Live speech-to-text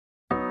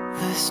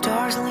The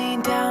stars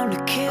lean down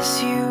to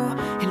kiss you,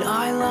 and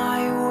I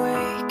lie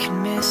awake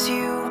and miss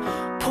you.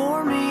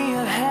 Pour me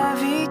a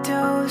heavy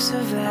dose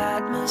of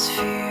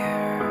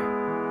atmosphere,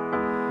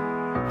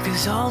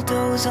 'cause I'll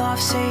doze off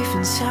safe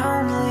and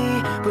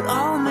soundly, but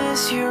I'll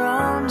miss your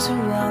arms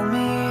around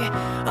me.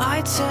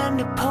 I'd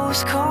send a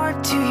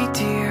postcard to you,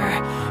 dear,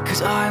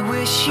 'cause I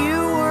wish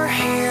you were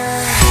here.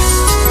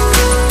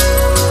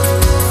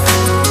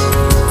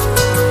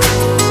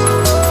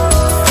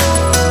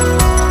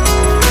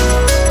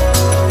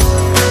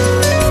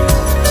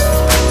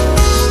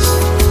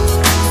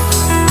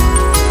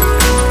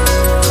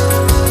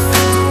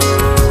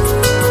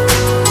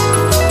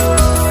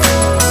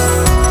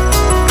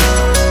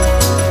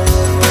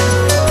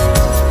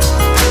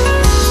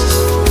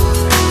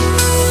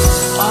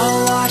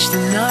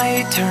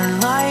 Turn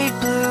light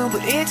blue,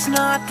 but it's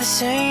not the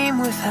same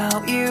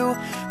without you,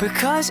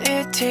 because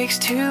it takes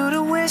two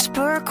to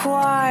whisper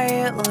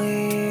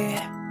quietly.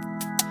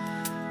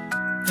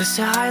 The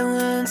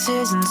silence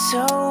isn't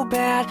so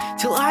bad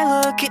till I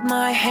look at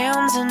my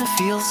hands and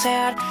feel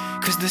sad,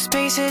 'cause the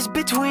spaces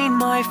between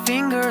my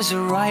fingers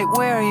are right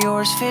where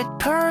yours fit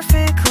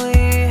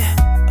perfectly.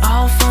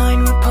 I'll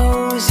find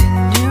repose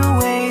in